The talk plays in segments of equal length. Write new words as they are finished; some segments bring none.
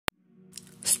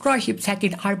Starship's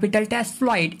second orbital test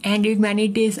flight ended many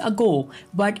days ago,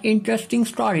 but interesting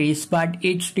stories, but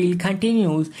it still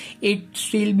continues. It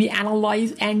still be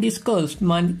analyzed and discussed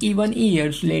months, even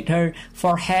years later.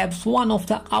 Perhaps one of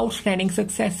the outstanding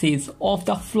successes of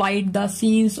the flight, the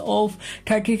scenes of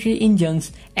 33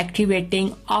 engines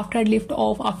activating after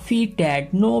liftoff, a feat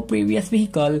that no previous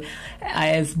vehicle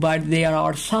has. But there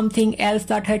are something else.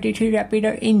 The 33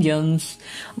 Raptor engines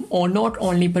not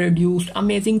only produced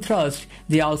amazing thrust,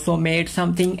 they also made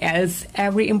something else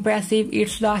very impressive.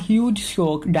 It's the huge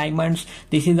shock diamonds.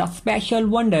 This is a special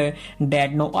wonder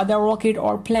that no other rocket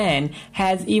or plane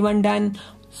has even done.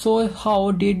 So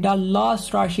how did the last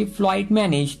Starship flight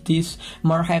manage this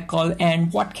miracle,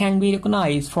 and what can be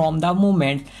recognized from the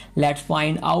movement? Let's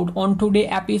find out on today's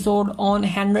episode on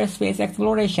 100 space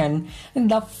exploration. In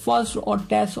the first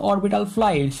test orbital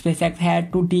flight, SpaceX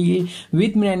had to deal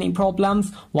with many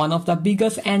problems. One of the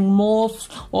biggest and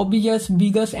most obvious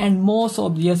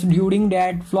during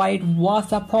that flight was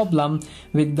the problem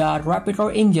with the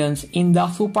Raptor engines in the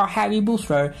Super Heavy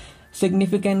booster.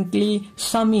 Significantly,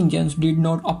 some engines did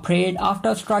not operate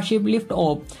after Starship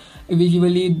liftoff.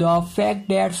 Visually, the fact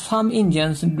that some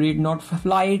engines did not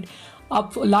fly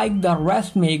up like the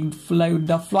rest made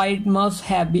the flight must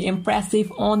have been impressive.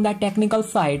 On the technical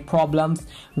side, problems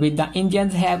with the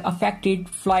engines have affected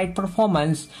flight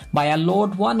performance by a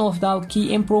lot. One of the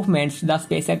key improvements the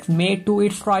SpaceX made to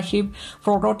its Starship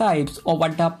prototypes over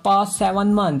the past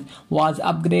 7 months was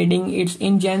upgrading its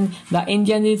engine. The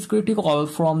engine is critical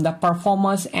from the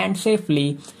performance and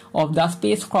safety of the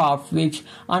spacecraft, which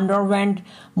underwent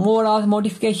more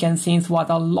modifications since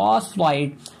the last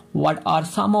flight. What are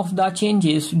some of the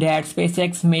changes that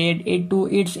SpaceX made to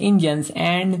its engines,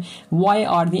 and why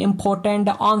are they important?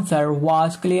 The answer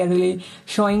was clearly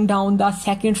showing down the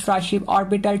second Starship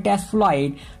orbital test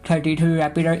flight. 33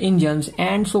 Raptor engines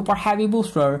and Super Heavy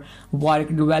booster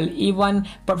worked well, even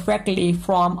perfectly,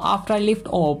 from after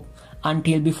liftoff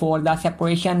until before the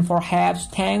separation. Perhaps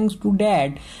thanks to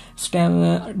that,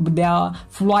 the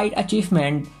flight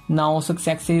achievement now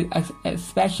successes,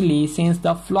 especially since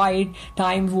the flight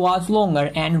time was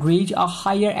longer and reached a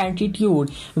higher altitude.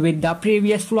 With the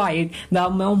previous flight, the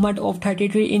movement of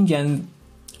 33 engines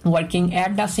working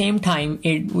at the same time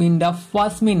in the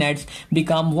first minutes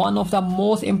become one of the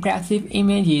most impressive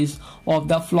images of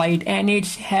the flight, and it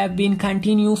have been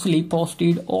continuously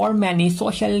posted on many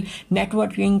social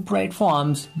networking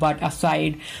platforms. But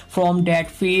aside from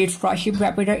that feat, Starship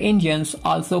Raptor engines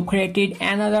also created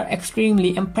another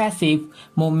extremely impressive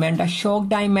movement, the shock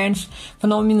diamonds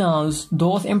phenomenon.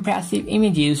 Those impressive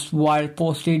images were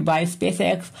posted by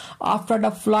SpaceX after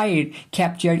the flight,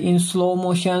 captured in slow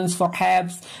motions.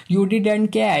 Perhaps you didn't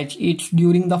catch it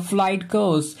during the flight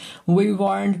course. We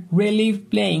weren't really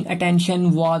paying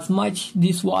attention was much.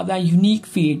 This was a unique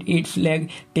feat.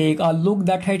 Take a look.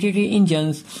 The 33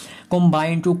 engines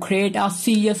combined to create a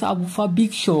series of a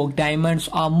big shock diamonds,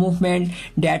 a movement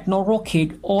that no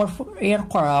rocket or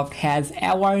aircraft has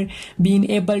ever been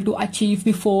able to achieve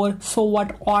before. So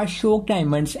what are shock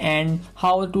diamonds and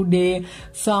how do they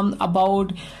come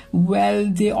about? Well,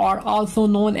 they are also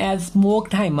known as smoke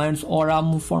diamonds, or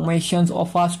formations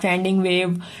of a standing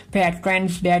wave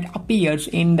patterns that appears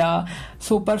in the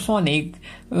supersonic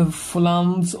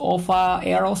flames of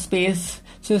aerospace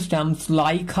systems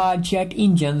like jet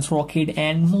engines, rocket,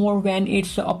 and more. When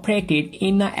it's operated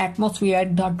in the atmosphere,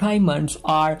 the diamonds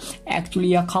are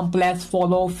actually a complex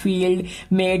follow field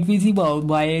made visible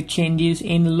by changes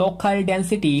in local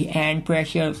density and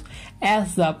pressures.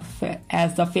 As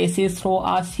the faces through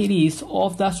a series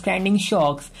of the standing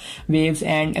shocks, waves,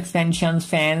 and expansion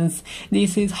fans.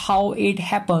 This is how it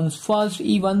happens. First,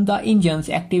 even the engine's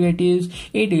activities,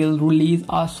 it will release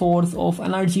a source of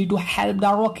energy to help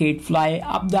the rocket fly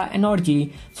up. The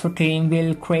energy stream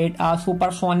will create a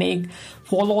supersonic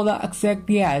follow the exact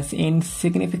gas in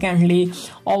significantly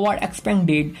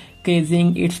over-expanded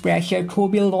casing. Its pressure to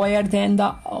be lower than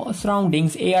the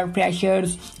surroundings air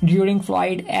pressures during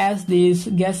flight. As these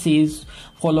gases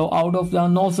follow out of the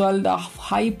nozzle, the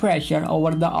high pressure over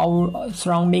the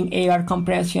surrounding air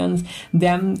compressions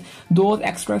them. Those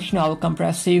external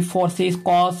compressive forces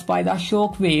caused by the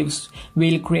shock waves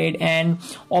will create an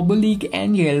oblique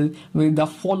angle with the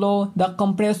follow, the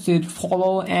compressed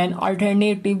follow, and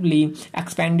alternatively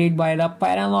expanded by the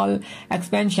parallel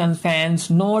expansion fans.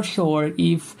 Not sure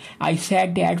if I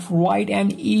said that right,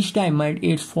 and each diamond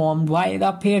is formed by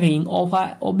the pairing of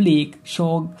an oblique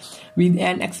shock with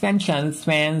an expansion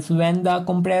fans. When the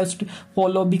compressed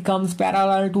follow becomes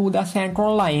parallel to the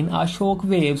central line, a shock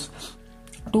waves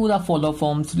to the follow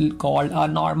forms called a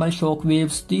normal shock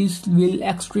waves. This will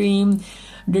extreme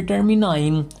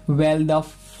determining where the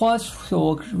first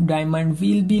shock diamond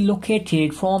will be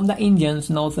located from the engine's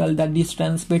nozzle. The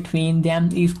distance between them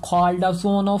is called the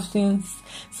zone of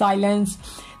silence.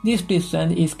 This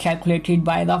distance is calculated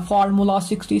by the formula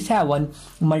 67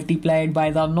 multiplied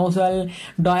by the nozzle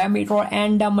diameter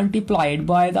and multiplied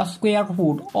by the square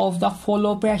root of the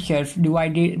flow pressure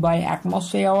divided by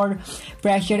atmosphere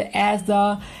pressure. As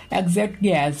the exit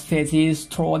gas passes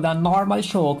through the normal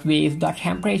shock wave, the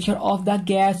temperature of the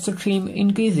gas stream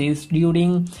increases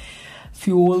during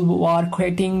fuel war,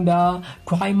 creating the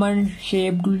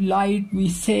diamond-shaped light. We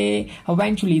say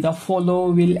eventually the flow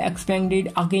will expand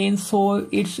it again, so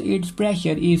its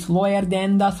pressure is lower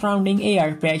than the surrounding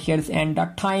air pressures, and the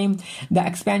time the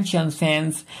expansion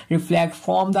fans reflect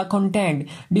from the content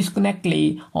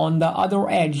disconnectly on the other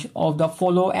edge of the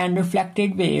flow and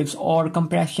reflected waves or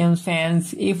compression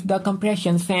fans. If the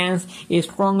compression fans is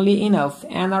strongly enough,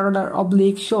 another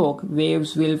oblique shock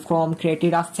waves will form,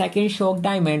 creating a second shock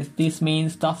diamond. This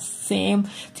means the same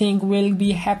thing will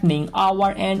be happening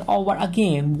over and over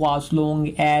again as long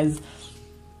as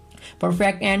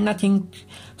perfect and nothing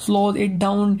slows it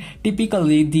down.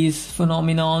 Typically, these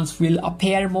phenomena will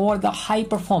appear more the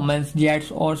high-performance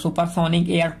jets or supersonic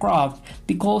aircraft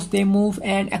because they move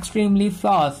at extremely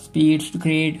fast speeds to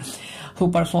create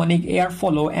supersonic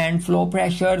airflow and flow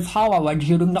pressures. However,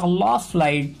 during the last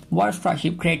flight where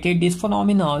Starship created these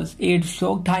phenomena, its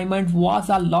shock diamond was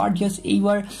the largest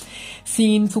ever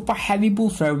seen super heavy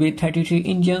booster with 33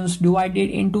 engines divided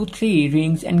into 3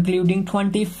 rings, including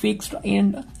 20 fixed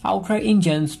in outer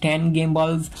engines, 10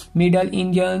 gimbals, middle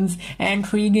engines, and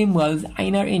 3 gimbals,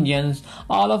 inner engines.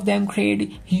 All of them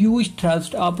create huge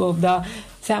thrust above the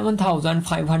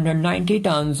 7,590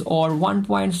 tons or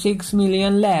 1.6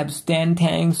 million laps. Then,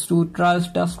 thanks to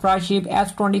thrust, the Starship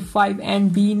S-25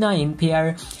 and B-9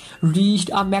 pair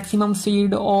reached a maximum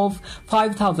speed of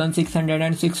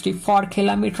 5,664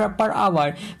 km per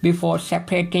hour before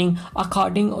separating.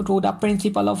 According to the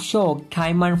principle of shock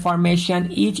diamond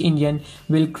formation, each engine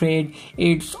will create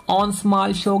its own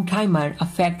small shock diamond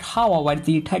effect. However,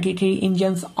 the 33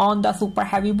 engines on the super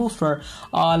heavy booster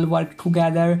all work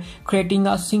together, creating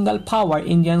a single power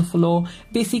engine flow.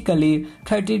 Basically,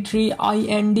 33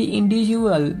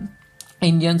 individual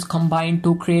engines combine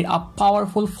to create a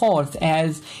powerful force,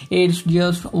 as it's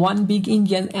just one big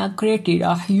engine and created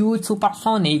a huge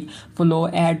supersonic flow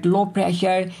at low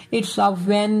pressure. It's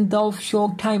when the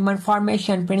shock diamond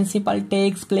formation principle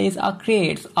takes place,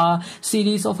 creates a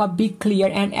series of a big clear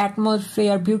and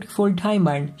atmosphere beautiful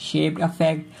diamond shaped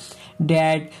effect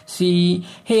that see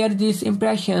here. This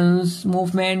impressions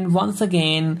movement once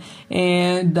again,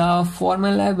 and the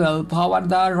formula will power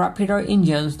the Raptor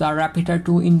engines. The Raptor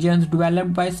 2 engines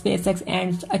developed by SpaceX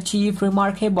and achieved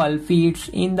remarkable feats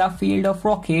in the field of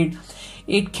rocket.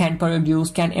 It can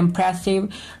produce an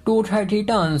impressive 230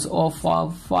 tons of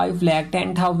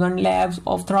 510,000 laps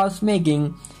of thrust,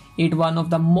 making it one of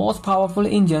the most powerful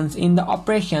engines in the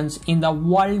operations in the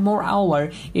world. Moreover,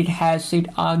 it has set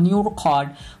a new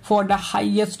record for the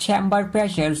highest chamber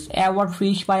pressures ever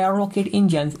reached by a rocket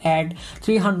engine at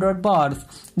 300 bars.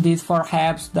 This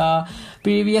perhaps the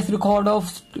previous record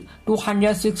of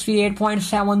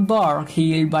 268.7 bar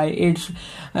held by its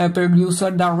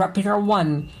producer, the Raptor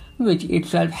 1, which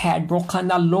itself had broken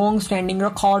the long-standing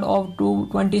record of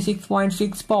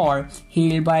 26.6 bar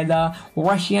held by the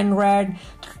Russian Red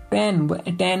 10. The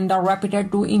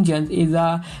Raptor 2 engines is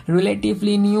a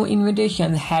relatively new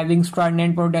invention, having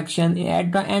started production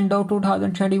at the end of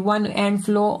 2021 and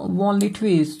flow only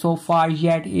twice so far,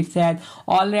 yet it has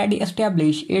already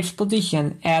established its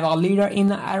position as a leader in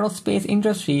the aerospace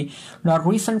industry. The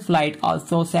recent flight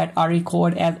also set a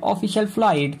record as official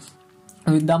flight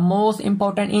with the most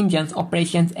important engines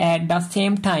operations at the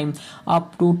same time,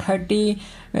 up to 33.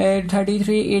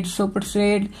 It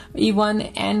superseded even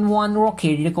N1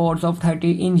 rocket records of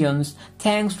 30 engines.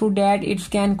 Thanks to that, it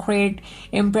can create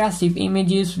impressive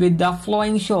images with the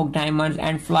flowing shock diamonds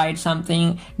and flight,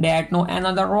 something that no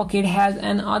another rocket has.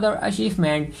 Another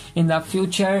achievement in the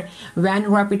future, when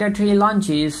Raptor 3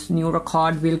 launches, new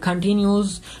record will continue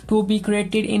to be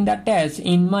created in the test.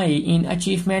 In May, in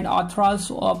achievement a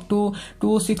thrust up to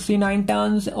 269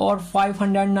 tons or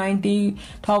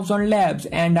 590,000 laps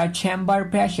and a chamber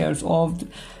pressures of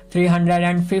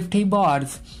 350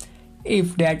 bars.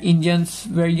 If that engine's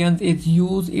variant is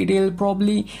used, it will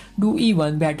probably do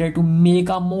even better to make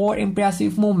a more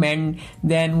impressive movement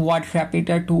than what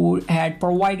Raptor 2 had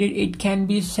provided. It can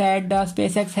be said the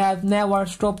SpaceX has never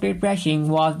stopped crashing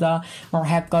was the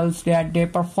miracles that they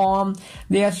perform.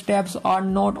 Their steps are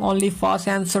not only fast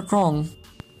and strong,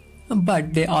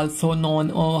 but they also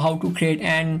know how to create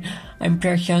an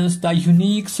impressions. The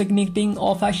unique signaling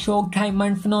of a shock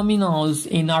diamond phenomenon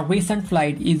in a recent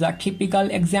flight is a typical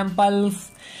example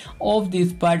of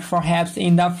this, but perhaps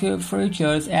in the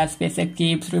future, as SpaceX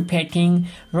keeps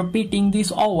repeating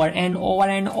this over and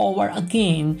over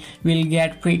again, will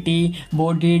get pretty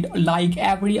bodied like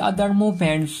every other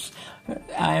movement.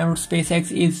 And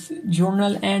SpaceX's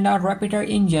journal and Raptor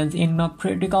engines in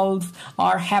criticals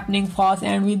are happening fast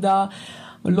and with a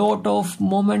lot of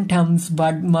momentums,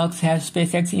 but Musk has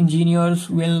SpaceX engineers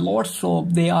will not stop.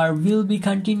 They will be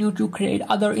continue to create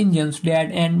other engines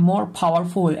that and more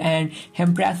powerful and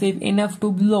impressive enough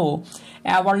to blow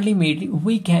our limit.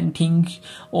 We can think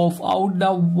of out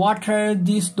the water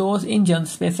those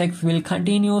engines. SpaceX will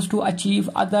continue to achieve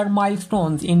other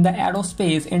milestones in the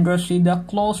aerospace industry. The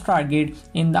close target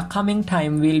in the coming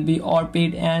time will be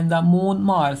orbit and the moon,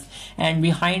 Mars and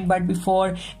behind. But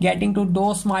before getting to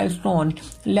those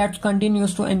milestones, let's continue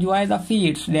to enjoy the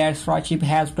feats that Starship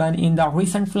has done in the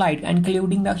recent flight,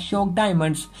 including the shock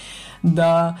diamonds,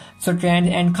 the strength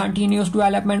and continuous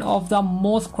development of the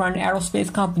most current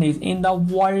aerospace companies in the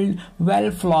world.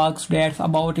 Well, vlogs, that's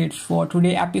about it for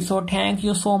today's episode. Thank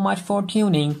you so much for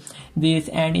tuning this,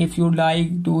 and if you'd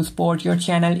like to support your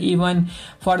channel even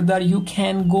further, you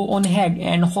can go on ahead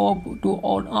and hop to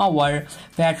on our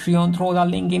Patreon through the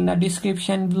link in the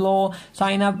description below.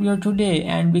 Sign up here today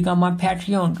and become a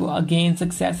Patreon to gain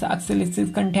success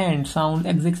exclusive content sound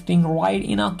existing right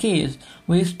in our case.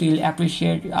 We still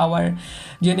appreciate our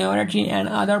generosity and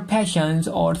other passions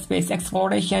or space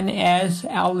exploration. As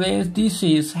always, this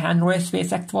is Henry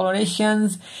Space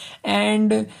Explorations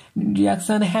and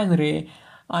Jackson Henry.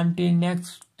 Until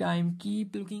next time,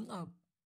 keep looking up.